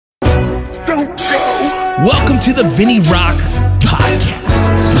Don't go. Welcome to the Vinny Rock Podcast.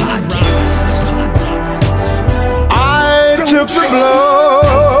 I took the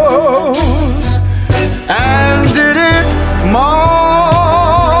blows and did it my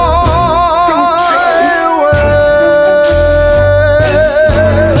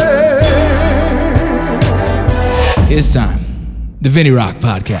way. It's time. The Vinny Rock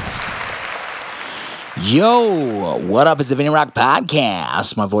Podcast. Yo, what up? It's the Vinny Rock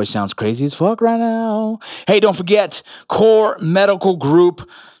Podcast. My voice sounds crazy as fuck right now. Hey, don't forget, Core Medical Group.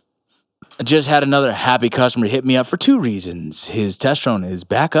 I just had another happy customer hit me up for two reasons. His testosterone is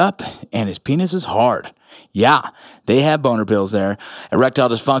back up and his penis is hard. Yeah, they have boner pills there. Erectile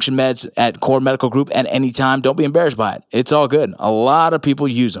dysfunction meds at Core Medical Group at any time. Don't be embarrassed by it. It's all good. A lot of people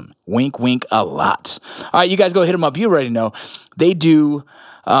use them. Wink, wink, a lot. All right, you guys go hit them up. You already know. They do...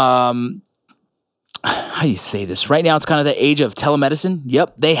 how do you say this? Right now, it's kind of the age of telemedicine.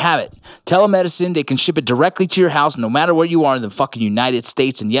 Yep, they have it. Telemedicine, they can ship it directly to your house no matter where you are in the fucking United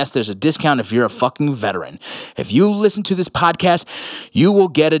States. And yes, there's a discount if you're a fucking veteran. If you listen to this podcast, you will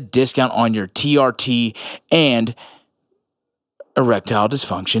get a discount on your TRT and erectile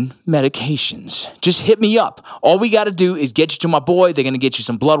dysfunction medications. Just hit me up. All we got to do is get you to my boy. They're going to get you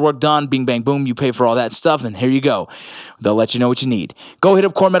some blood work done. Bing, bang, boom. You pay for all that stuff, and here you go. They'll let you know what you need. Go hit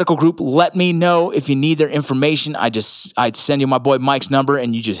up Core Medical Group. Let me know if you need their information. I'd send you my boy Mike's number,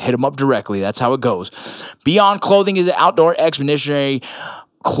 and you just hit him up directly. That's how it goes. Beyond Clothing is an outdoor expeditionary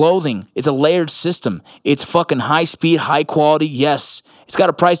clothing. It's a layered system. It's fucking high speed, high quality. Yes, it's got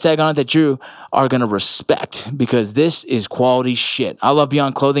a price tag on it that you are going to respect because this is quality shit. I love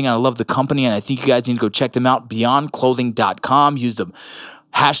Beyond Clothing and I love the company, and I think you guys need to go check them out. BeyondClothing.com. Use the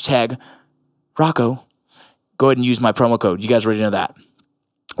hashtag Rocco. Go ahead and use my promo code. You guys already know that.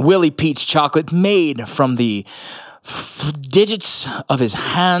 Willie Pete's chocolate, made from the digits of his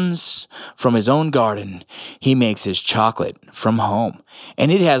hands from his own garden. He makes his chocolate from home.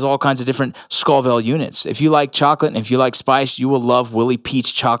 And it has all kinds of different Scoville units. If you like chocolate and if you like spice, you will love Willie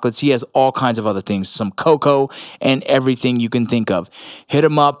Pete's chocolates. He has all kinds of other things, some cocoa and everything you can think of. Hit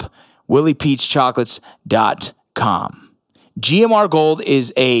him up, williepeteschocolates.com. GMR Gold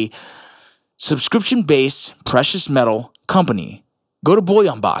is a subscription-based precious metal company. Go to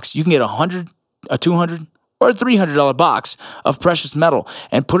Bullion Box. You can get $100, a $200, or a $300 box of precious metal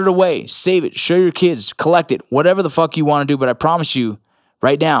and put it away, save it, show your kids, collect it, whatever the fuck you want to do. But I promise you,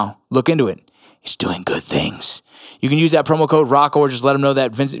 right now, look into it. It's doing good things. You can use that promo code ROCKO or just let them know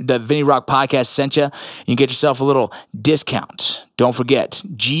that the Vinny Rock Podcast sent you. You can get yourself a little discount. Don't forget,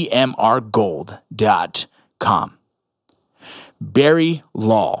 GMRGold.com. Barry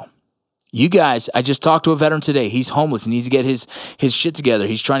Law. You guys, I just talked to a veteran today. He's homeless and needs to get his shit together.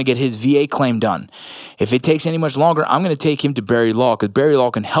 He's trying to get his VA claim done. If it takes any much longer, I'm going to take him to Barry Law because Barry Law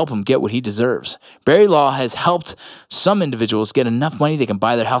can help him get what he deserves. Barry Law has helped some individuals get enough money they can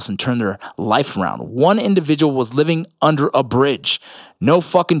buy their house and turn their life around. One individual was living under a bridge. No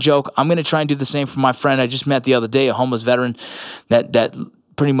fucking joke. I'm going to try and do the same for my friend I just met the other day, a homeless veteran that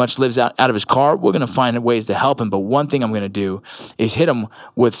pretty much lives out of his car. We're going to find ways to help him. But one thing I'm going to do is hit him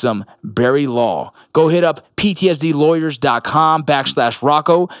with some Barry Law. Go hit up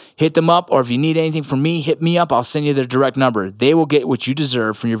ptsdlawyers.com/Rocco. Hit them up. Or if you need anything from me, hit me up. I'll send you their direct number. They will get what you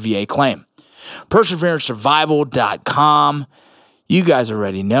deserve from your VA claim. PerseveranceSurvival.com. You guys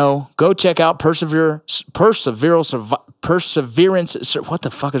already know. Go check out Perseverance. What the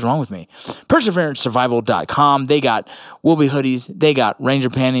fuck is wrong with me? PerseveranceSurvival.com. They got Wilby hoodies. They got Ranger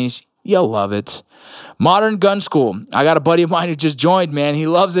panties. You'll love it. Modern Gun School. I got a buddy of mine who just joined, man. He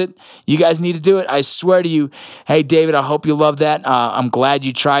loves it. You guys need to do it. I swear to you. Hey, David, I hope you love that. I'm glad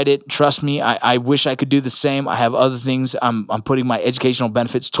you tried it. Trust me, I wish I could do the same. I have other things I'm putting my educational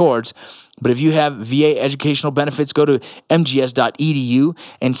benefits towards. But if you have VA educational benefits, go to mgs.edu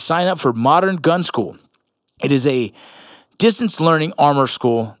and sign up for Modern Gun School. It is a distance learning armor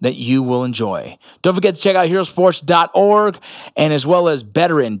school that you will enjoy. Don't forget to check out herosports.org and as well as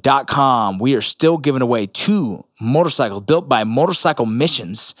veteran.com. We are still giving away 2 motorcycles built by Motorcycle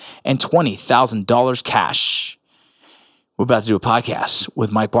Missions and $20,000 cash. We're about to do a podcast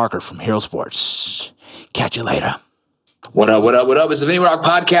with Mike Barker from Hero Sports. Catch you later. What up? It's the Vinny Rock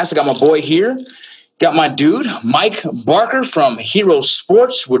Podcast. I got my boy here. Got my dude, Mike Barker from Hero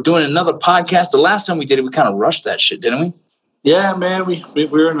Sports. We're doing another podcast. The last time we did it, we kind of rushed that shit, didn't we? Yeah, man. We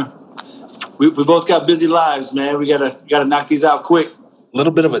both got busy lives, man. We gotta knock these out quick. A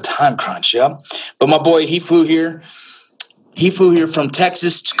little bit of a time crunch, yeah. But my boy, he flew here. He flew here from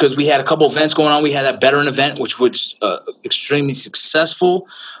Texas because we had a couple events going on. We had that veteran event, which was extremely successful.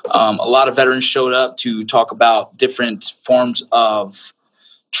 A lot of veterans showed up to talk about different forms of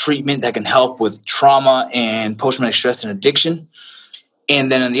treatment that can help with trauma and post-traumatic stress and addiction.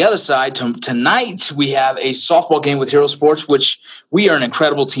 And then on the other side, tonight we have a softball game with Hero Sports, which we are an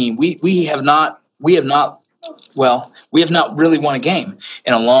incredible team. We have not really won a game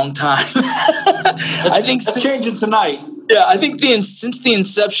in a long time. I think that's changing tonight. Yeah, I think since the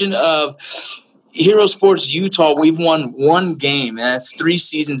inception of Hero Sports Utah, we've won one game, and that's 3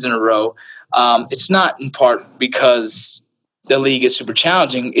 seasons in a row. It's not in part because the league is super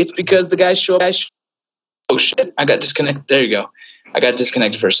challenging. It's because the guys show up. Oh, shit. I got disconnected. There you go. I got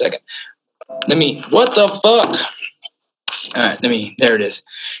disconnected for a second. What the fuck? All right, there it is.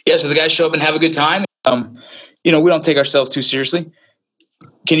 Yeah, so the guys show up and have a good time. We don't take ourselves too seriously.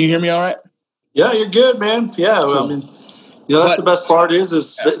 Can you hear me all right? Yeah, you're good, man. Yeah, cool. I mean, that's the best part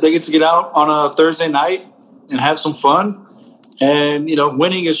is they get to get out on a Thursday night and have some fun. And,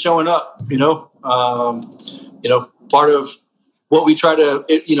 winning is showing up, part of what we try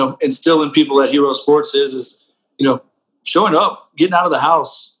to, instill in people at Hero Sports is showing up, getting out of the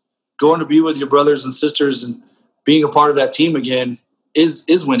house, going to be with your brothers and sisters and being a part of that team again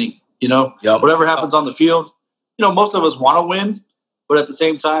is winning, Yep. Whatever happens on the field, most of us want to win, but at the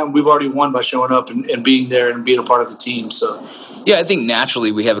same time, we've already won by showing up and being there and being a part of the team. So, yeah, I think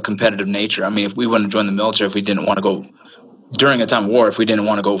naturally we have a competitive nature. I mean, if we wouldn't join the military, if we didn't want to go during a time of war, if we didn't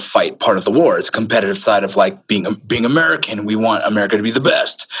want to go fight part of the war, it's a competitive side of like being American. We want America to be the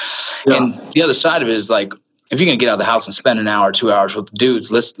best. Yeah. And the other side of it is like, if you're going to get out of the house and spend an hour, 2 hours with the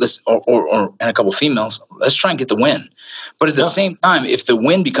dudes, or and a couple females, let's try and get the win. But at the same time, if the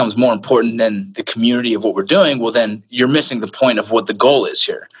win becomes more important than the community of what we're doing, well, then you're missing the point of what the goal is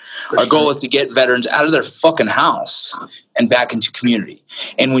here. Our goal is to get veterans out of their fucking house and back into community.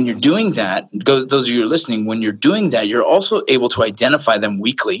 And when you're doing that, those of you who are listening, when you're doing that, you're also able to identify them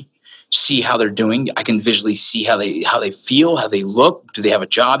weekly, see how they're doing. I can visually see how they feel, how they look. Do they have a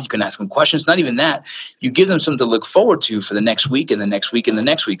job? You can ask them questions. Not even that. You give them something to look forward to for the next week and the next week and the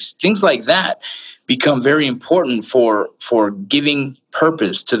next week. Things like that become very important for giving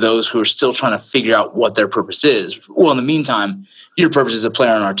purpose to those who are still trying to figure out what their purpose is. Well, in the meantime, your purpose is a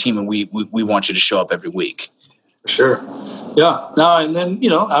player on our team, and we want you to show up every week. For sure. Yeah. No, and then,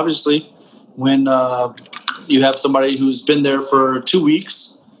 obviously when you have somebody who's been there for 2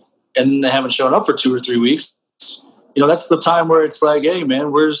 weeks, and then they haven't shown up for 2 or 3 weeks, that's the time where it's like, hey,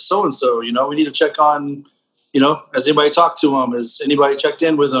 man, where's so-and-so? We need to check on, has anybody talked to him? Has anybody checked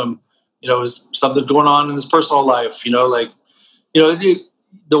in with him? Is something going on in his personal life? The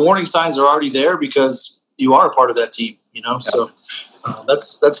warning signs are already there because you are a part of that team, Yeah. So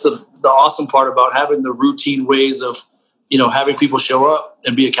that's the awesome part about having the routine ways of, having people show up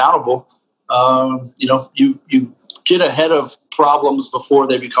and be accountable. You get ahead of problems before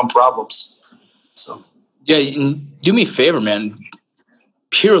they become problems. So, yeah, do me a favor, man.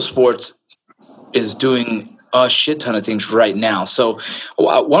 Hero Sports is doing a shit ton of things right now. So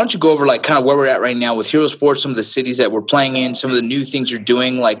why don't you go over like kind of where we're at right now with Hero Sports, some of the cities that we're playing in, some of the new things you're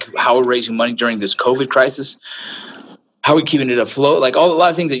doing, like how we're raising money during this COVID crisis, how we're keeping it afloat, like a lot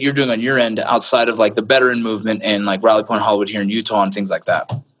of things that you're doing on your end outside of like the veteran movement and like Rally Point Hollywood here in Utah and things like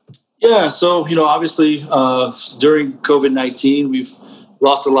that. Yeah, so, obviously during COVID-19, we've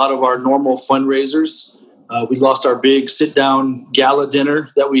lost a lot of our normal fundraisers. We lost our big sit-down gala dinner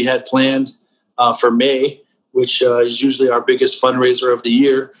that we had planned for May, which is usually our biggest fundraiser of the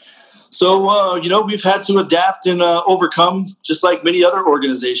year. So, we've had to adapt and overcome, just like many other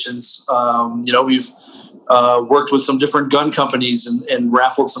organizations. We've worked with some different gun companies and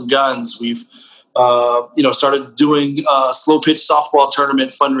raffled some guns. We've started doing slow pitch softball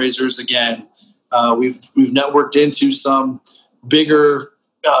tournament fundraisers again. We've networked into some bigger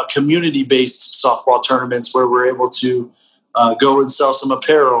community-based softball tournaments where we're able to go and sell some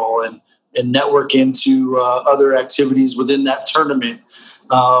apparel and network into other activities within that tournament.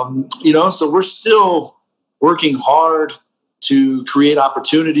 So we're still working hard to create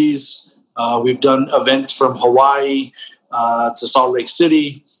opportunities. We've done events from Hawaii to Salt Lake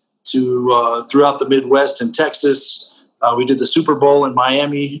City to throughout the Midwest and Texas. We did the Super Bowl in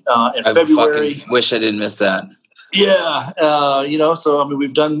Miami in February. Fucking wish I didn't miss that. Yeah. So,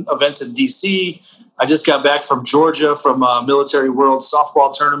 we've done events in D.C. I just got back from Georgia from Military World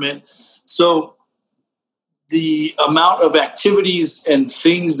Softball Tournament. So the amount of activities and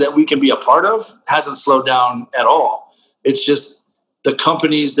things that we can be a part of hasn't slowed down at all. It's just the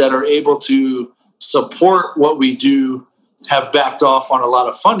companies that are able to support what we do have backed off on a lot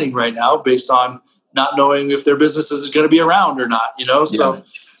of funding right now based on not knowing if their business is going to be around or not, So,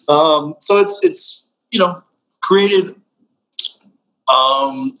 so it's created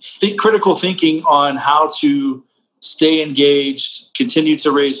critical thinking on how to stay engaged, continue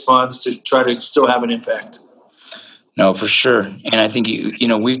to raise funds to try to still have an impact. No, for sure. And I think,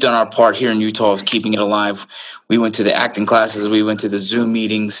 we've done our part here in Utah of keeping it alive. We went to the acting classes. We went to the Zoom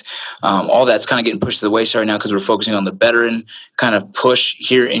meetings. All that's kind of getting pushed to the wayside right now because we're focusing on the veteran kind of push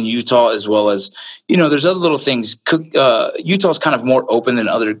here in Utah, as well as, there's other little things. Utah's kind of more open than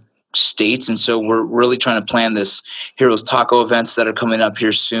other states. And so we're really trying to plan this Heroes Taco events that are coming up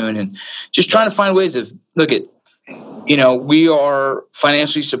here soon and just trying to find ways of, we are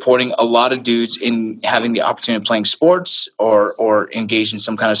financially supporting a lot of dudes in having the opportunity of playing sports or engage in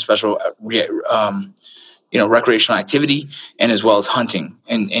some kind of special, recreational activity, and as well as hunting.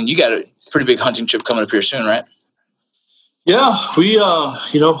 And you got a pretty big hunting trip coming up here soon, right? Yeah, we,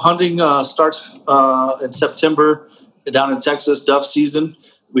 hunting starts in September down in Texas, dove season.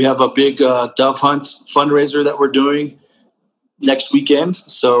 We have a big dove hunt fundraiser that we're doing next weekend.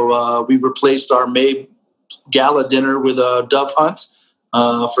 So we replaced our May gala dinner with a dove hunt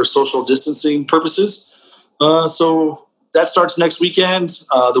for social distancing purposes. So that starts next weekend.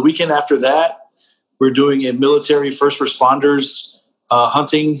 The weekend after that, we're doing a military first responders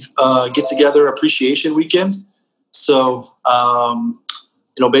hunting get-together appreciation weekend. So,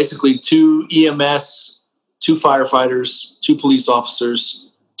 basically 2 EMS, 2 firefighters, 2 police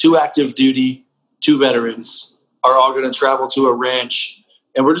officers, 2 active duty, 2 veterans are all going to travel to a ranch.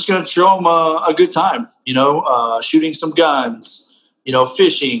 And we're just going to show them a good time, shooting some guns,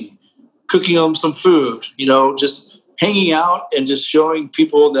 fishing, cooking them some food, just hanging out and just showing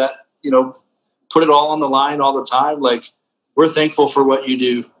people that, put it all on the line all the time. Like, we're thankful for what you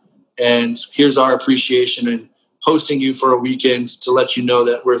do. And here's our appreciation and hosting you for a weekend to let you know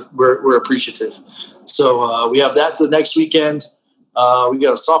that we're appreciative. So we have that the next weekend. We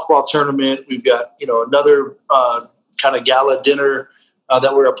got a softball tournament. We've got, another kind of gala dinner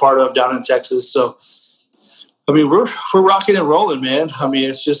that we're a part of down in Texas. So, we're rocking and rolling, man.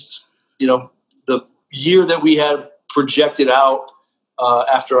 It's just, the year that we had projected out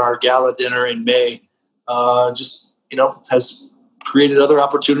after our gala dinner in May, has created other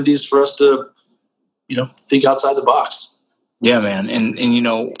opportunities for us to, think outside the box. Yeah, man. And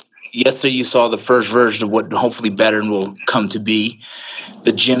yesterday you saw the first version of what hopefully Veteran will come to be.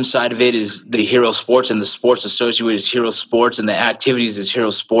 The gym side of it is the Hero Sports, and the sports associated with it is Hero Sports, and the activities is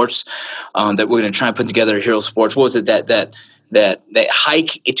Hero Sports. That we're going to try and put together Hero Sports. What was it that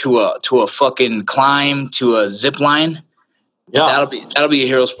hike to a fucking climb to a zip line? Yeah, that'll be a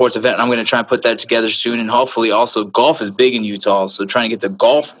Hero Sports event, and I'm going to try and put that together soon. And hopefully, also golf is big in Utah, so trying to get the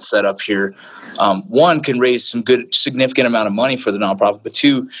golf set up here. One, can raise some good, significant amount of money for the nonprofit, but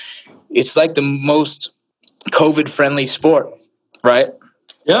 2, it's like the most COVID-friendly sport, right?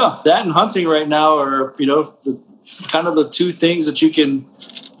 Yeah, that and hunting right now are, the 2 things that you can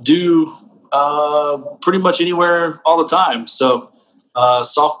do pretty much anywhere all the time. So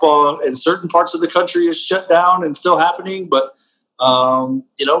softball in certain parts of the country is shut down and still happening, but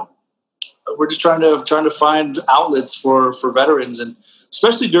we're just trying to find outlets for veterans, and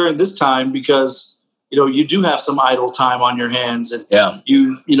especially during this time, because you do have some idle time on your hands, and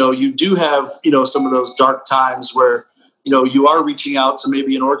you do have some of those dark times where you are reaching out to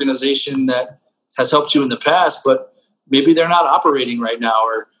maybe an organization that has helped you in the past, but maybe they're not operating right now,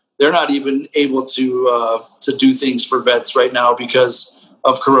 or they're not even able to do things for vets right now because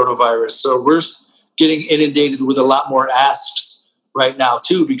of coronavirus. So we're getting inundated with a lot more asks right now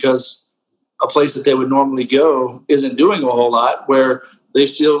too, because a place that they would normally go isn't doing a whole lot, where they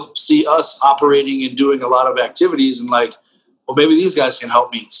still see us operating and doing a lot of activities, and like, well, maybe these guys can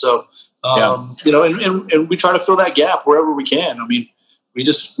help me. So, and we try to fill that gap wherever we can. We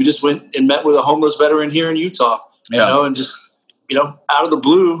just went and met with a homeless veteran here in Utah, and just, out of the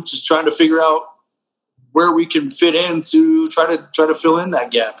blue, just trying to figure out where we can fit in to try to fill in that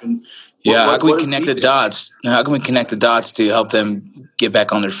gap. And how can we connect the dots? How can we connect the dots to help them get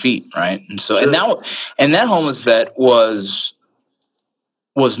back on their feet, right? And so, and that homeless vet was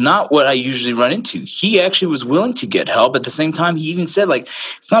not what I usually run into. He actually was willing to get help. At the same time, he even said, like,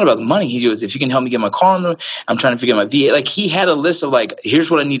 it's not about the money. He goes, if you can help me get my car on the, I'm trying to figure out my VA. Like, he had a list of, like,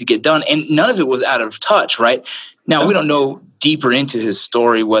 here's what I need to get done. And none of it was out of touch, right? Now, we don't know deeper into his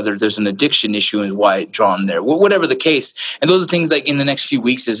story whether there's an addiction issue and why it drawn there, whatever the case. And those are things, like, in the next few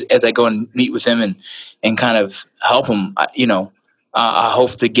weeks as I go and meet with him and kind of help him, I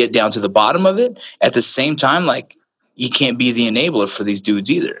hope to get down to the bottom of it. At the same time, like, you can't be the enabler for these dudes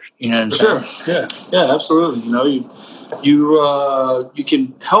either. You know what I'm saying? Yeah, absolutely. You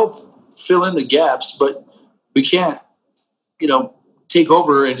can help fill in the gaps, but we can't, take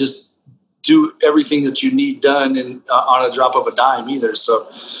over and just do everything that you need done and on a drop of a dime either. So,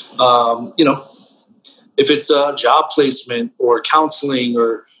 if it's a job placement or counseling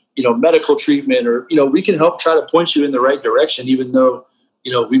or, medical treatment, or, we can help try to point you in the right direction, even though,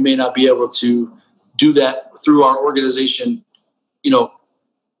 we may not be able to do that through our organization,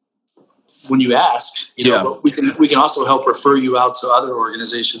 when you ask, but we can also help refer you out to other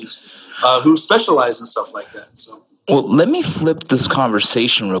organizations who specialize in stuff like that. So. Well, let me flip this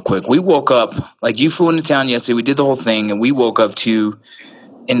conversation real quick. We woke up, like you flew into town yesterday, we did the whole thing, and we woke up to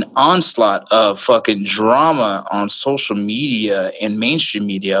an onslaught of fucking drama on social media and mainstream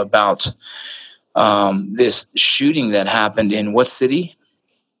media about this shooting that happened in what city?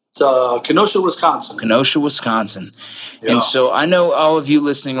 It's Kenosha, Wisconsin. Kenosha, Wisconsin. Yeah. And so I know all of you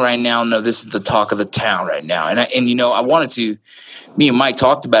listening right now know this is the talk of the town right now. And I wanted to, me and Mike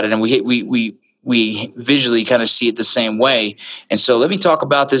talked about it, and we visually kind of see it the same way. And so let me talk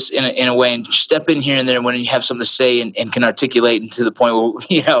about this in a way and step in here and there when you have something to say and can articulate and to the point where,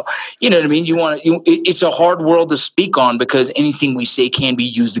 you know what I mean? It's a hard world to speak on because anything we say can be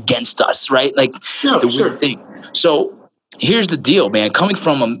used against us, right? Like the weird thing. So here's the deal, man. Coming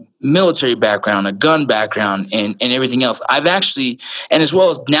from a military background, a gun background, and everything else, I've actually, and as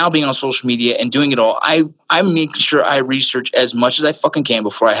well as now being on social media and doing it all, I make sure I research as much as I fucking can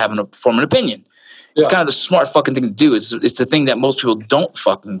before I form an opinion. It's kind of the smart fucking thing to do. It's the thing that most people don't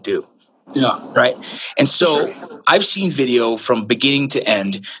fucking do. Yeah. Right. And so I've seen video from beginning to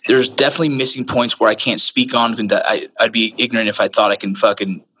end. There's definitely missing points where I can't speak on, and that I'd be ignorant if I thought I can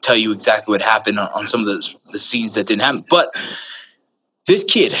fucking tell you exactly what happened on some of the scenes that didn't happen. But this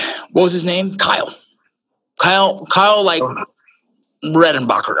kid, what was his name? Kyle, like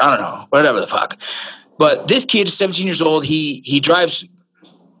Redenbacher. I don't know, whatever the fuck. But this kid is 17 years old. He drives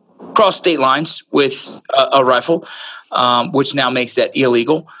across state lines with a rifle, which now makes that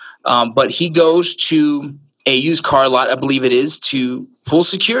illegal. But he goes to a used car lot, I believe it is, to pull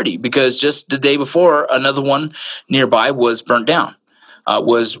security because just the day before, another one nearby was burnt down,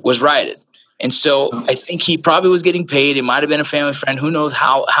 was rioted. And so I think he probably was getting paid. It might have been a family friend. Who knows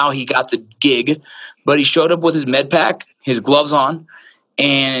how he got the gig. But he showed up with his med pack, his gloves on,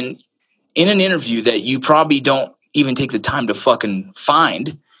 and in an interview that you probably don't even take the time to fucking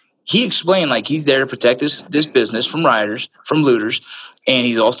find, he explained like he's there to protect this business from rioters, from looters, and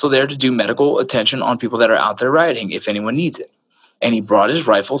he's also there to do medical attention on people that are out there rioting if anyone needs it. And he brought his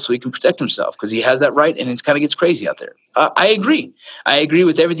rifle so he can protect himself because he has that right, and it kind of gets crazy out there. I agree. I agree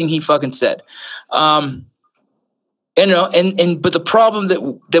with everything he fucking said. But the problem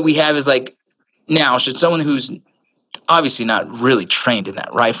that we have is like now, should someone who's obviously not really trained in that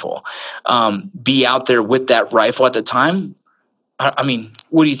rifle be out there with that rifle at the time? I mean,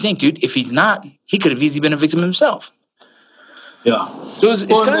 what do you think, dude? If he's not, he could have easily been a victim himself. Yeah. So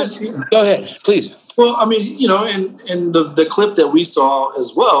go ahead, please. Well, I mean, in the clip that we saw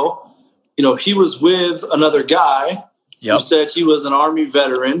as well, he was with another guy who said he was an Army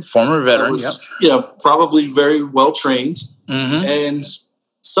veteran. Former veteran, probably very well trained. Mm-hmm. And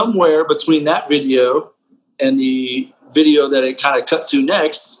somewhere between that video and the video that it kind of cut to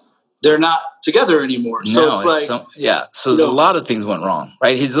next, they're not together anymore. So there's a lot of things went wrong,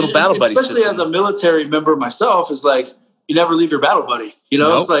 right? His little battle buddy, especially as a military member myself, is like you never leave your battle buddy.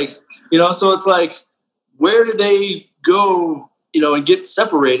 It's like so it's like where do they go? And get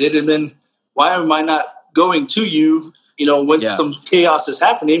separated, and then why am I not going to you? When some chaos is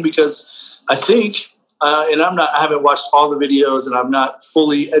happening, because I think, and I haven't watched all the videos, and I'm not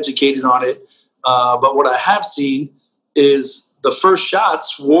fully educated on it, but what I have seen is the first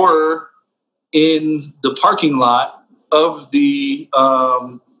shots were in the parking lot of the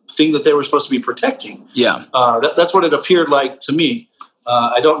thing that they were supposed to be protecting. Yeah. That's what it appeared like to me.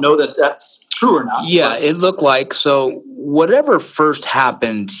 I don't know that that's true or not. Yeah, it looked like, so whatever first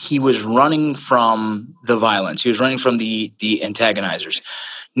happened, he was running from the violence. He was running from the antagonizers.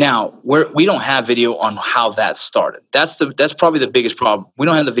 Now, we don't have video on how that started. That's probably the biggest problem. We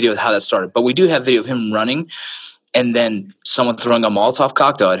don't have the video of how that started, but we do have video of him running and then someone throwing a Molotov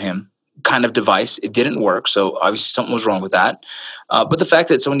cocktail at him, kind of device. It didn't work, so obviously something was wrong with that. But the fact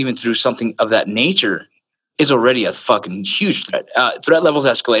that someone even threw something of that nature is already a fucking huge threat. Threat levels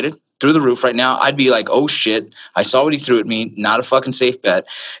escalated through the roof right now. I'd be like, oh shit, I saw what he threw at me, not a fucking safe bet.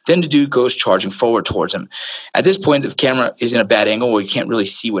 Then the dude goes charging forward towards him. At this point, the camera is in a bad angle where you can't really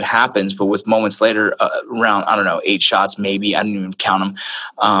see what happens, but with moments later, around, 8 shots maybe, I didn't even count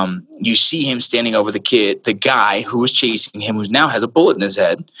them, you see him standing over the guy who was chasing him, who now has a bullet in his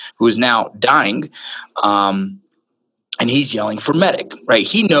head, who is now dying. and he's yelling for medic, right?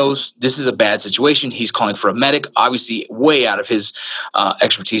 He knows this is a bad situation. He's calling for a medic, obviously way out of his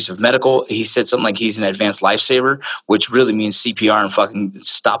expertise of medical. He said something like he's an advanced lifesaver, which really means CPR and fucking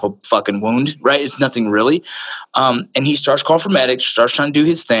stop a fucking wound, right? It's nothing really. And he starts calling for medic, starts trying to do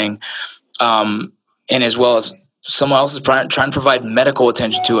his thing. And as well as someone else is trying to provide medical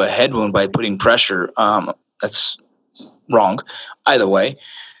attention to a head wound by putting pressure. That's wrong. Either way.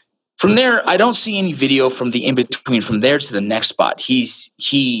 From there, I don't see any video from the in-between from there to the next spot.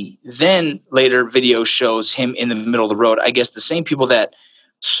 He then later video shows him in the middle of the road. I guess the same people that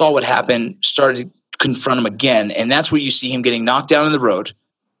saw what happened started to confront him again. And that's where you see him getting knocked down in the road.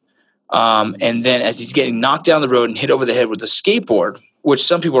 And then as he's getting knocked down the road and hit over the head with a skateboard, which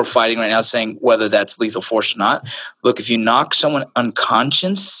some people are fighting right now saying whether that's lethal force or not. Look, if you knock someone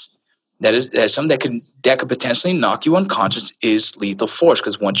unconscious, that is something that could potentially knock you unconscious is lethal force,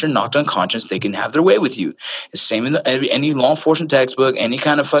 because once you're knocked unconscious, they can have their way with you. The same in any law enforcement textbook, any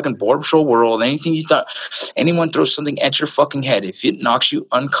kind of fucking border patrol world, anything you thought, anyone throws something at your fucking head, if it knocks you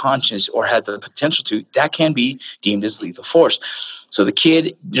unconscious or has the potential to, that can be deemed as lethal force. So the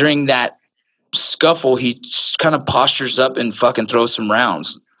kid, during that scuffle, he kind of postures up and fucking throws some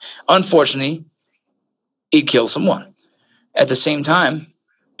rounds. Unfortunately, it kills someone. At the same time,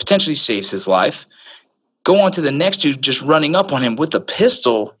 potentially saves his life. Go on to the next dude just running up on him with a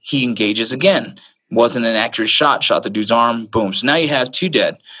pistol. He engages again. Wasn't an accurate shot. Shot the dude's arm. Boom. So now you have 2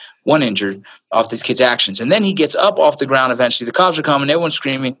 dead, 1 injured off this kid's actions. And then he gets up off the ground eventually. The cops are coming. Everyone's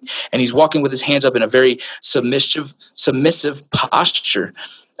screaming. And he's walking with his hands up in a very submissive posture,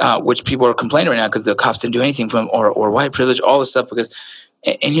 which people are complaining right now because the cops didn't do anything for him or white privilege, all this stuff.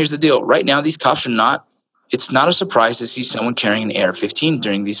 And here's the deal. Right now, these cops are not. It's not a surprise to see someone carrying an AR-15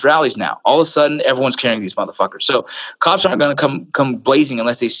 during these rallies now. All of a sudden, everyone's carrying these motherfuckers. So cops aren't going to come blazing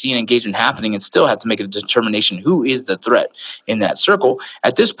unless they see an engagement happening and still have to make a determination who is the threat in that circle.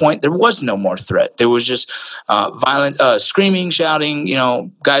 At this point, there was no more threat. There was just violent screaming, shouting,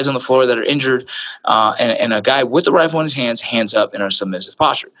 guys on the floor that are injured, and a guy with the rifle in his hands up in a submissive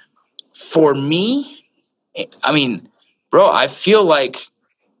posture. For me, I mean, bro, I feel like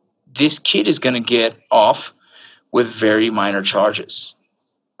this kid is going to get off with very minor charges,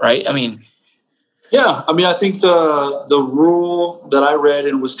 right? I mean, yeah. I mean, I think the rule that I read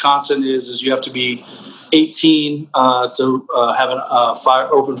in Wisconsin is you have to be 18 to have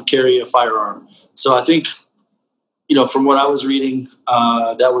open carry a firearm. So I think, from what I was reading,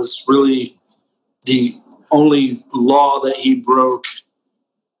 that was really the only law that he broke.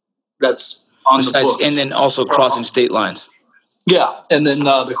 That's on the books, and then also crossing state lines. Yeah, and then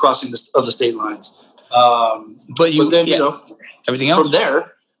the crossing of the state lines. But then, everything else from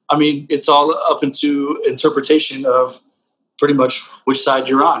there, I mean, it's all up into interpretation of pretty much which side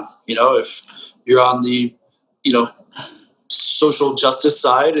you're on. If you're on the, social justice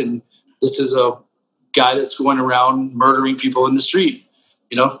side, and this is a guy that's going around murdering people in the street.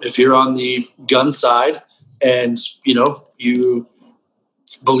 If you're on the gun side and, you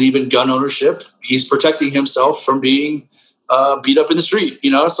believe in gun ownership, he's protecting himself from being beat up in the street,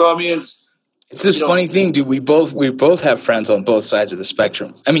 So I mean, it's this funny thing, dude. We both have friends on both sides of the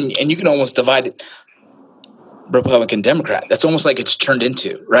spectrum. I mean, and you can almost divide it Republican, Democrat. That's almost like it's turned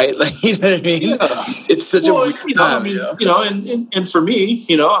into, right? Like, you know what I mean? Yeah. It's such a weird time, and for me,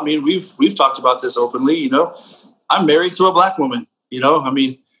 I mean, we've talked about this openly. I'm married to a black woman. I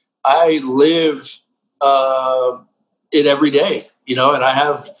mean, I live it every day. And I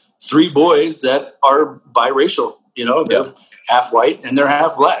have 3 boys that are biracial. They're half white and they're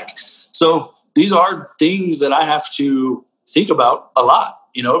half black. So these are things that I have to think about a lot,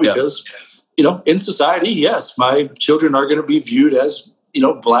 because, in society, yes, my children are going to be viewed as,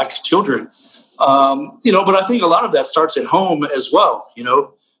 black children. But I think a lot of that starts at home as well,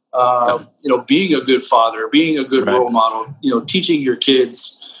 being a good father, being a good role model, teaching your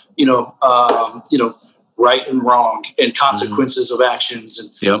kids, right and wrong and consequences of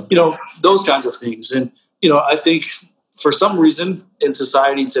actions and, those kinds of things. And, I think for some reason in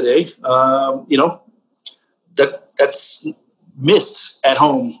society today, that's missed at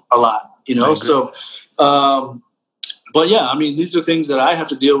home a lot, So, but yeah, I mean, these are things that I have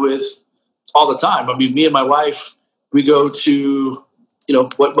to deal with all the time. I mean, me and my wife, we go to,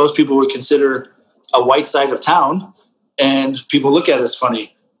 what most people would consider a white side of town, and people look at us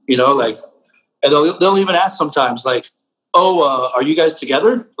funny, and they'll even ask sometimes, like, "Oh, are you guys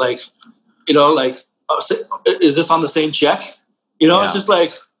together?" Like, is this on the same check? It's just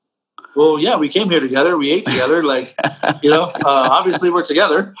like, well, yeah, we came here together. We ate together. Like, obviously we're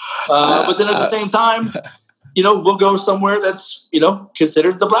together. But then at the same time, we'll go somewhere that's,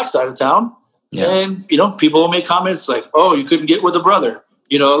 considered the black side of town. And, people will make comments like, oh, you couldn't get with a brother,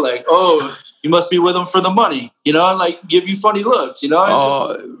 like, oh, you must be with him for the money, and like give you funny looks,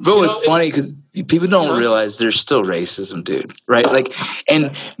 It's funny because people don't realize there's still racism, dude. Right. Like,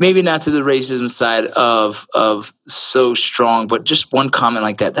 and maybe not to the racism side of so strong, but just one comment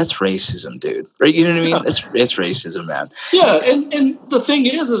like that, that's racism, dude. Right. You know what I mean? It's racism, man. Yeah. And the thing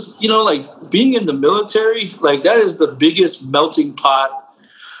is, like being in the military, like that is the biggest melting pot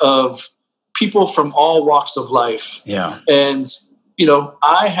of people from all walks of life. Yeah. And,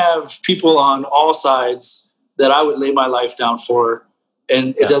 I have people on all sides that I would lay my life down for,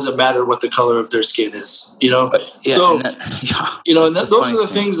 and it doesn't matter what the color of their skin is, those are the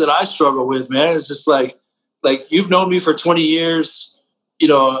things that I struggle with, man. It's just like you've known me for 20 years,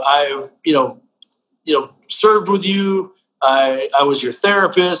 I've, served with you. I was your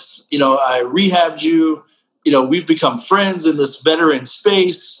therapist, I rehabbed you, we've become friends in this veteran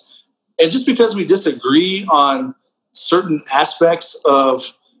space. And just because we disagree on certain aspects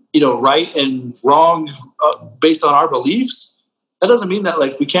of, right and wrong based on our beliefs, that doesn't mean that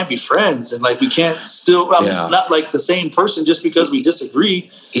like we can't be friends and like we can't still not like the same person just because we disagree.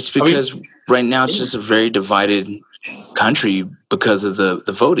 It's because right now it's just a very divided country because of the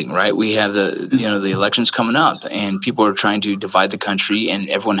voting, right? We have the elections coming up and people are trying to divide the country and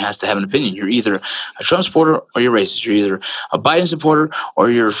everyone has to have an opinion. You're either a Trump supporter or you're racist. You're either a Biden supporter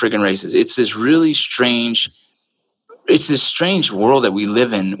or you're a freaking racist. It's this really strange world that we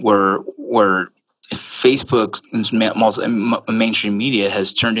live in where Facebook and mainstream media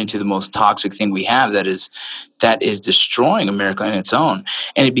has turned into the most toxic thing we have that is destroying America on its own.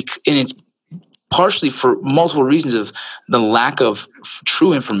 And it's partially for multiple reasons of the lack of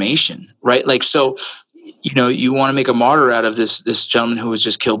true information, right? Like, so, you want to make a martyr out of this gentleman who was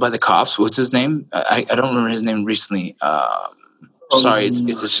just killed by the cops. What's his name? I don't remember his name recently. Sorry,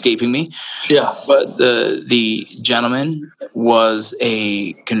 it's escaping me. Yeah. But the gentleman was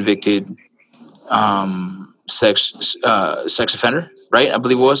a convicted sex offender, right? I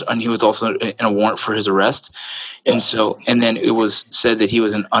believe it was, and he was also in a warrant for his arrest. Yeah. And then it was said that he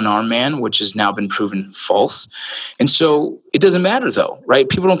was an unarmed man, which has now been proven false. And so it doesn't matter though, right?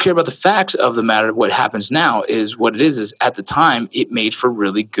 People don't care about the facts of the matter. What happens now is what it is at the time, it made for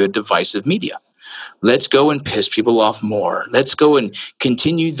really good divisive media. Let's go and piss people off more. Let's go and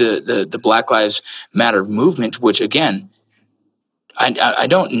continue the Black Lives Matter movement, which again, I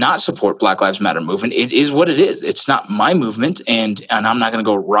don't not support Black Lives Matter movement. It is what it is. It's not my movement, and I'm not going to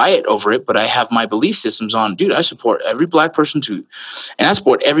go riot over it, but I have my belief systems on, dude, I support every black person and I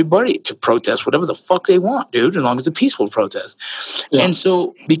support everybody to protest whatever the fuck they want, dude, as long as it's a peaceful protest. Yeah. And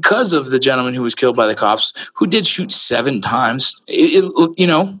so because of the gentleman who was killed by the cops, who did shoot 7 times,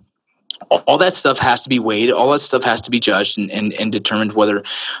 all that stuff has to be weighed. All that stuff has to be judged and determined whether,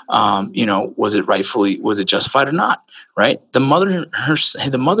 was it justified or not, right? The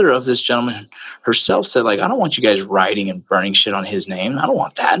mother of this gentleman herself said, like, I don't want you guys rioting and burning shit on his name. I don't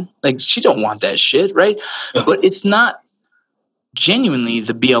want that. Like, she don't want that shit, right? But it's not genuinely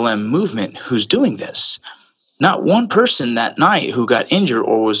the BLM movement who's doing this. Not one person that night who got injured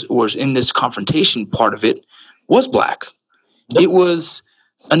or was in this confrontation part of it was black. It was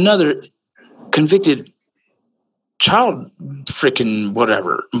another convicted child freaking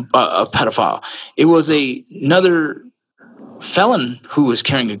whatever, a pedophile. It was another felon who was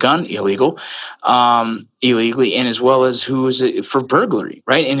carrying a gun illegally, and as well as who was for burglary,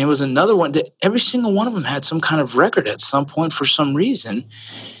 right? And it was another one that every single one of them had some kind of record at some point for some reason,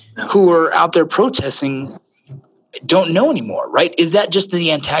 who were out there protesting. Don't know anymore, right? Is that just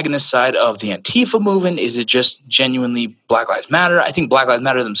the antagonist side of the Antifa movement? Is it just genuinely Black Lives Matter? I think Black Lives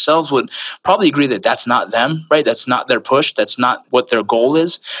Matter themselves would probably agree that that's not them, right? That's not their push. That's not what their goal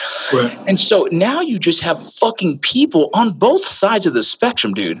is. Right. And so now you just have fucking people on both sides of the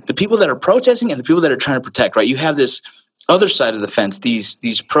spectrum, dude. The people that are protesting and the people that are trying to protect, right? You have this other side of the fence,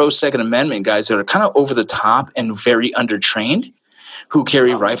 these pro-Second Amendment guys that are kind of over the top and very undertrained, who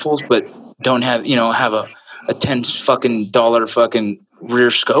carry rifles but don't have, have a $10 fucking rear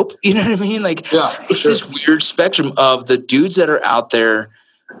scope. You know what I mean? Like, it's this weird spectrum of the dudes that are out there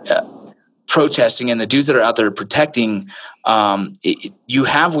protesting and the dudes that are out there protecting. You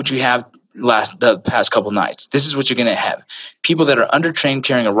have what you have the past couple nights. This is what you're going to have. People that are undertrained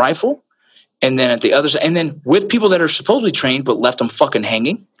carrying a rifle, and then at the other side, and then with people that are supposedly trained but left them fucking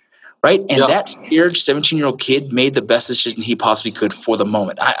hanging. Right. And that scared 17-year-old kid made the best decision he possibly could for the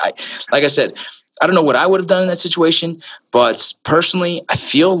moment. I like I said, I don't know what I would have done in that situation, but personally, I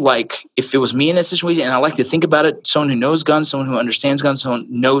feel like if it was me in that situation, and I like to think about it, someone who knows guns, someone who understands guns, someone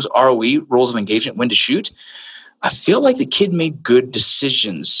who knows ROE, rules of engagement, when to shoot, I feel like the kid made good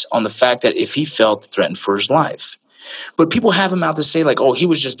decisions on the fact that if he felt threatened for his life. But people have him out to say, like, oh, he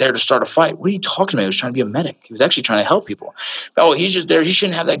was just there to start a fight. What are you talking about? He was trying to be a medic. He was actually trying to help people. Oh, he's just there. He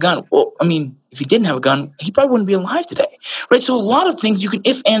shouldn't have that gun. Well, I mean, if he didn't have a gun, he probably wouldn't be alive today. Right? So a lot of things you can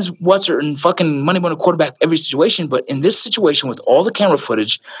if, ands, whats, or and fucking money when a quarterback every situation. But in this situation with all the camera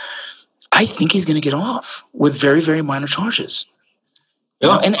footage, I think he's going to get off with very, very minor charges.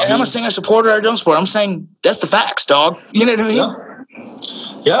 Yeah, and I'm not saying I support or I don't support. I'm saying that's the facts, dog. You know what I mean?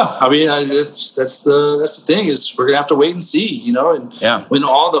 Yeah. I mean, that's the thing is we're gonna have to wait and see, and when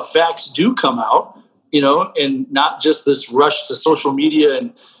all the facts do come out, and not just this rush to social media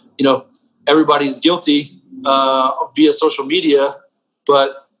and everybody's guilty via social media,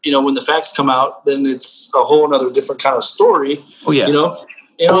 but when the facts come out, then it's a whole another different kind of story. Oh yeah, well,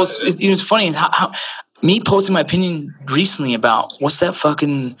 it's funny how me posting my opinion recently about what's that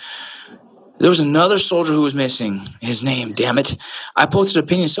fucking. There was another soldier who was missing. His name, damn it. I posted an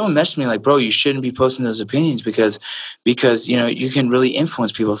opinion. Someone messaged me like, bro, you shouldn't be posting those opinions because you can really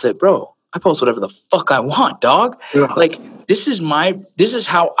influence people. I said, bro, I post whatever the fuck I want, dog. Yeah. Like, this is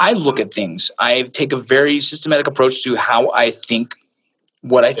how I look at things. I take a very systematic approach to how I think,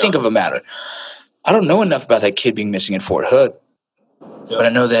 what I think of a matter. I don't know enough about that kid being missing in Fort Hood. But I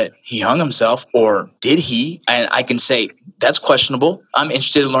know that he hung himself, or did he? And I can say that's questionable. I'm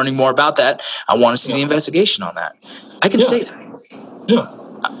interested in learning more about that. I want to see the investigation on that. I can say that.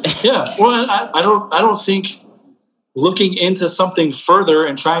 Yeah. Well, I don't think looking into something further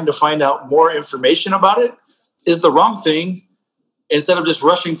and trying to find out more information about it is the wrong thing. Instead of just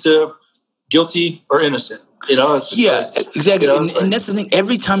rushing to guilty or innocent. It's just exactly. And that's the thing.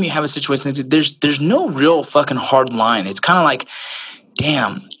 Every time you have a situation, there's no real fucking hard line. It's kind of like,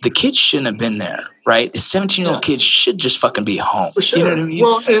 damn, the kid shouldn't have been there, right? The 17-year-old kid should just fucking be home. For sure. You know what I mean?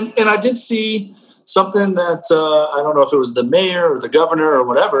 Well, and I did see something that I don't know if it was the mayor or the governor or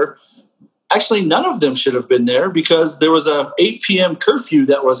whatever. Actually, none of them should have been there because there was a 8 p.m. curfew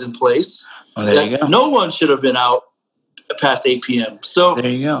that was in place. Oh, there you go. No one should have been out past 8 p.m. So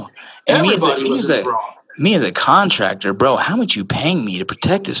there you go. And everybody was wrong. Me as a contractor, bro, how much you paying me to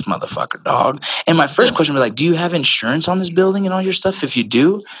protect this motherfucker, dog? And my first question was like, do you have insurance on this building and all your stuff? If you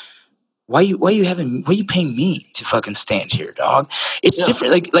do, why you paying me to fucking stand here, dog? It's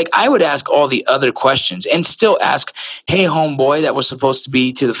different. Like I would ask all the other questions and still ask, hey, homeboy, that was supposed to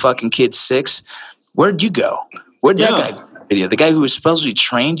be to the fucking kid 6. Where'd you go? Where'd that guy video? The guy who was supposedly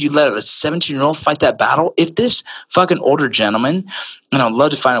trained, you let a 17-year-old fight that battle? If this fucking older gentleman, and I'd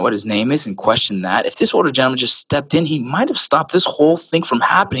love to find out what his name is and question that, if this older gentleman just stepped in, he might have stopped this whole thing from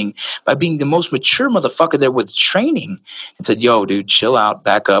happening by being the most mature motherfucker there with training and said, yo, dude, chill out,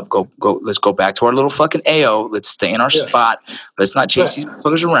 back up, go, let's go back to our little fucking AO. Let's stay in our spot. Let's not chase these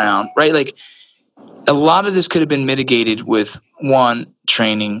motherfuckers around, right? Like, a lot of this could have been mitigated with 1,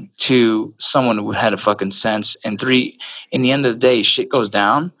 training, 2, someone who had a fucking sense, and 3, in the end of the day, shit goes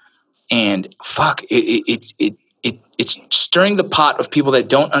down, and fuck, it's stirring the pot of people that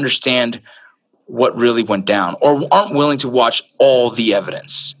don't understand what really went down or aren't willing to watch all the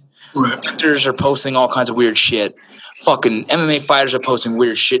evidence. Right. Actors are posting all kinds of weird shit. Fucking MMA fighters are posting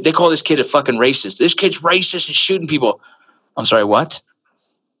weird shit. They call this kid a fucking racist. This kid's racist and shooting people. I'm sorry, what?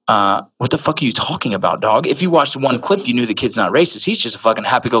 What the fuck are you talking about, dog? If you watched one clip, you knew the kid's not racist. He's just a fucking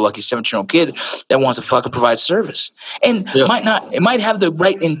happy-go-lucky 17-year-old kid that wants to fucking provide service. And it might have the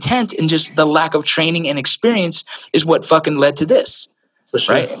right intent, and just the lack of training and experience is what fucking led to this. For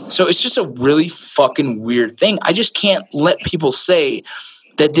sure. Right? So it's just a really fucking weird thing. I just can't let people say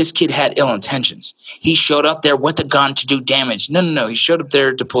that this kid had ill intentions. He showed up there with a gun to do damage. No. He showed up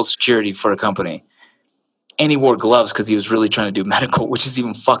there to pull security for a company. And he wore gloves because he was really trying to do medical, which is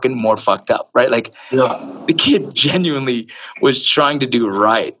even fucking more fucked up, right? Like, the kid genuinely was trying to do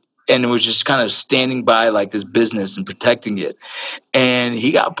right and was just kind of standing by like this business and protecting it. And he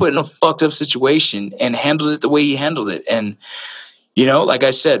got put in a fucked up situation and handled it the way he handled it. And, like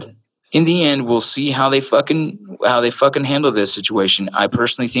I said, in the end, we'll see how they fucking handle this situation. I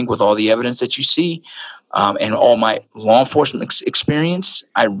personally think with all the evidence that you see, and all my law enforcement experience,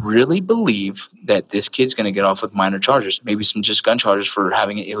 I really believe that this kid's going to get off with minor charges, maybe some just gun charges for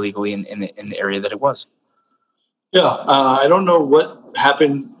having it illegally in the area that it was. Yeah, I don't know what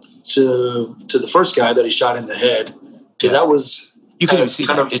happened to the first guy that he shot in the head, because that was you couldn't see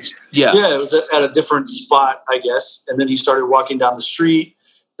that. It was at a different spot, I guess, and then he started walking down the street.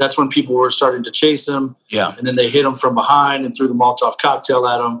 That's when people were starting to chase him. Yeah, and then they hit him from behind and threw the Molotov cocktail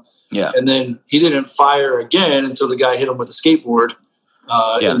at him. Yeah, and then he didn't fire again until the guy hit him with a skateboard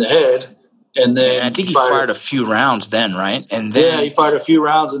in the head. And then I think he fired a few rounds then, right? And then he fired a few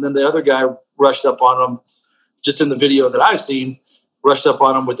rounds, and then the other guy rushed up on him just in the video that I've seen, rushed up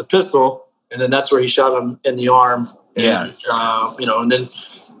on him with the pistol, and then that's where he shot him in the arm. And, and then,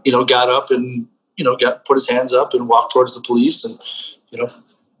 got up and, put his hands up and walked towards the police. And,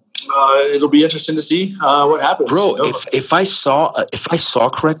 it'll be interesting to see what happens. Bro, if I saw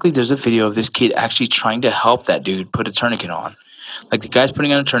correctly, there's a video of this kid actually trying to help that dude put a tourniquet on. Like the guy's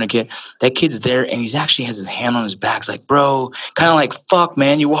putting on a tourniquet, that kid's there, and he's actually has his hand on his back. It's like, bro, kind of like, fuck,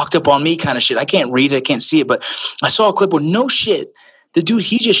 man, you walked up on me kind of shit. I can't read it, I can't see it, but I saw a clip where no shit, the dude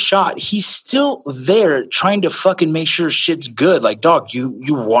he just shot, he's still there trying to fucking make sure shit's good. Like, dog, you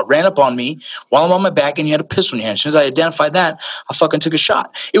ran up on me while I'm on my back and you had a pistol in your hand. As soon as I identified that, I fucking took a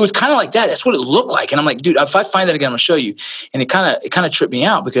shot. It was kind of like that. That's what it looked like. And I'm like, dude, if I find that again, I'm gonna show you. And it kind of tripped me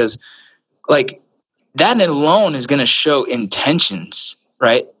out because, like, that alone is gonna show intentions,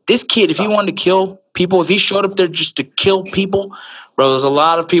 right? This kid, if he wanted to kill people, if he showed up there just to kill people, bro, there's a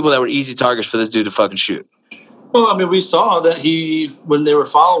lot of people that were easy targets for this dude to fucking shoot. Well, I mean, we saw that when they were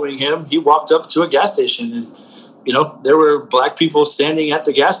following him, he walked up to a gas station and, there were black people standing at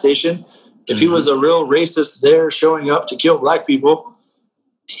the gas station. If he was a real racist there showing up to kill black people,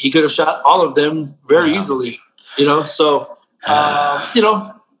 he could have shot all of them very easily, So, a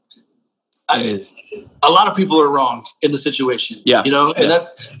lot of people are wrong in the situation, and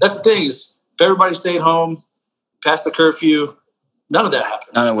that's the thing is if everybody stayed home, past the curfew, none of that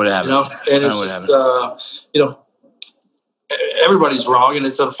happens. None of what happened. And it's just, everybody's wrong. And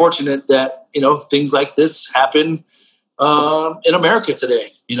it's unfortunate that, things like this happen in America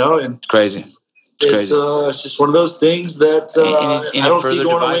today, and it's crazy. It's just one of those things that I don't see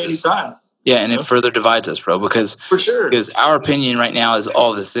going away anytime. Yeah, and it further divides us, bro, because for sure, because our opinion right now is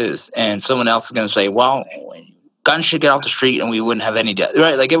all this is, and someone else is going to say, well, guns should get off the street and we wouldn't have any death,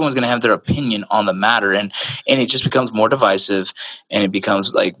 right? Like everyone's going to have their opinion on the matter, and it just becomes more divisive, and it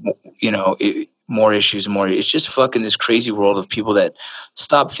becomes like, more issues and more. It's just fucking this crazy world of people that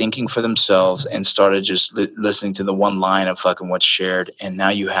stopped thinking for themselves and started just listening to the one line of fucking what's shared, and now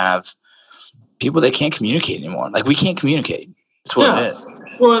you have people that can't communicate anymore. Like we can't communicate. That's what it is.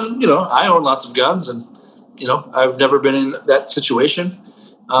 Well, and, I own lots of guns, and I've never been in that situation,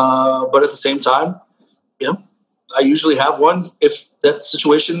 but at the same time, I usually have one if that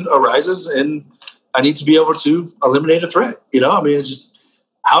situation arises and I need to be able to eliminate a threat. I mean, it's just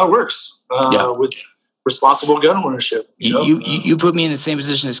how it works with responsible gun ownership. You put me in the same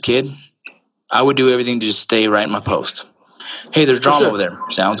position as kid, I would do everything to just stay right in my post. Hey, there's drama over there.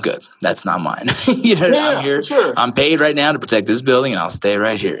 Sounds good. That's not mine. I'm here. Sure. I'm paid right now to protect this building, and I'll stay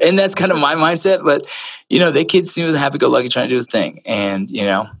right here. And that's kind of my mindset. But that kid seems happy-go-lucky trying to do his thing, and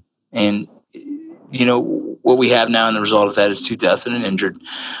what we have now, and the result of that is 2 deaths and an injured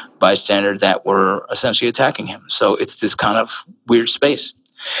bystander that were essentially attacking him. So it's this kind of weird space,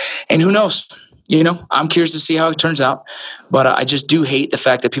 and who knows? I'm curious to see how it turns out, but I just do hate the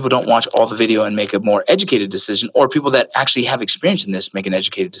fact that people don't watch all the video and make a more educated decision, or people that actually have experience in this make an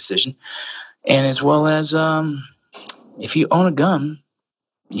educated decision. And as well as if you own a gun,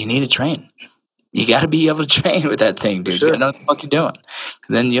 you need to train. You got to be able to train with that thing, dude. Sure. You got to know what the fuck you're doing.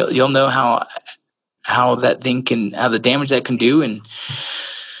 Then you'll know how that thing how the damage that can do. And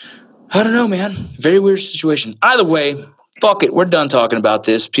I don't know, man. Very weird situation. Either way, fuck it. We're done talking about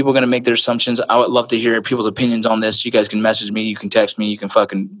this. People are going to make their assumptions. I would love to hear people's opinions on this. You guys can message me. You can text me. You can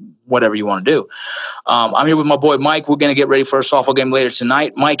fucking whatever you want to do. I'm here with my boy, Mike. We're going to get ready for a softball game later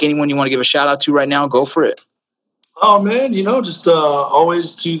tonight. Mike, anyone you want to give a shout out to right now, go for it. Oh, man, just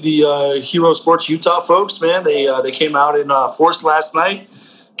always to the Hero Sports Utah folks, man. They came out in force last night.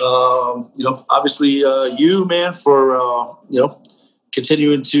 Obviously you, man, for,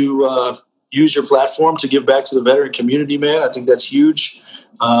 continuing to use your platform to give back to the veteran community, man. I think that's huge,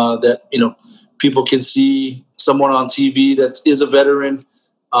 that, people can see someone on TV that is a veteran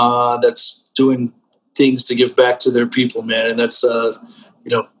that's doing things to give back to their people, man. And that's,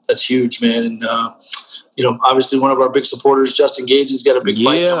 that's huge, man. And, obviously one of our big supporters, Justin Gaethje's got a big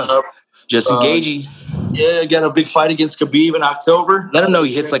fight coming up. Justin Gaethje. Yeah, got a big fight against Khabib in October. Let him know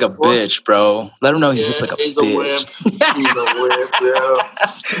he hits like a bitch, bro. Let him know he hits like a bitch. He's a whip. He's a whip, bro.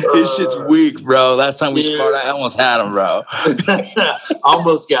 This shit's weak, bro. Last time we sparred, I almost had him, bro.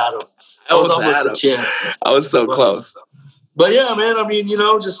 Almost got him. I was almost the champ. I was so close. But yeah, man, I mean,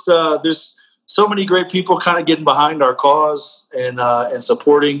 there's so many great people kind of getting behind our cause and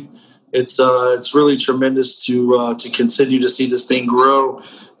supporting. It's really tremendous to continue to see this thing grow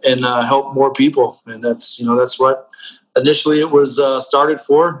and help more people. And that's what initially it was started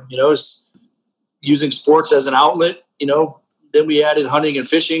for, is using sports as an outlet, then we added hunting and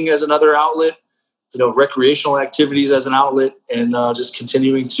fishing as another outlet. recreational activities as an outlet, and just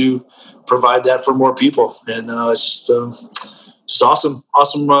continuing to provide that for more people. And it's just awesome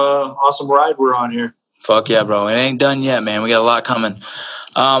ride we're on here. Fuck yeah, bro. It ain't done yet, man. We got a lot coming.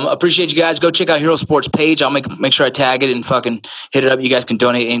 Appreciate you guys. Go check out Hero Sports page. I'll make sure I tag it and fucking hit it up. You guys can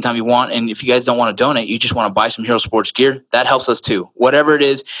donate anytime you want. And if you guys don't want to donate, you just want to buy some Hero Sports gear, that helps us too. Whatever it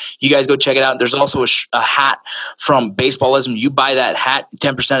is, you guys go check it out. There's also a hat from Baseballism. You buy that hat,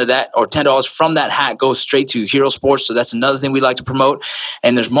 10% of that or $10 from that hat goes straight to Hero Sports. So that's another thing we like to promote.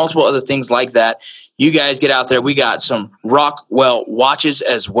 And there's multiple other things like that. You guys get out there. We got some Rockwell watches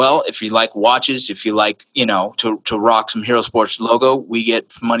as well. If you like watches, if you like, to rock some Hero Sports logo, we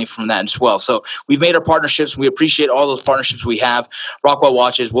get money from that as well. So we've made our partnerships. We appreciate all those partnerships we have. Rockwell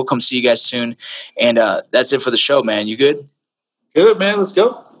watches. We'll come see you guys soon. And that's it for the show, man. You good? Good, man. Let's go.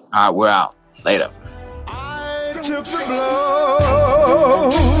 All right, we're out. Later. I took the blow.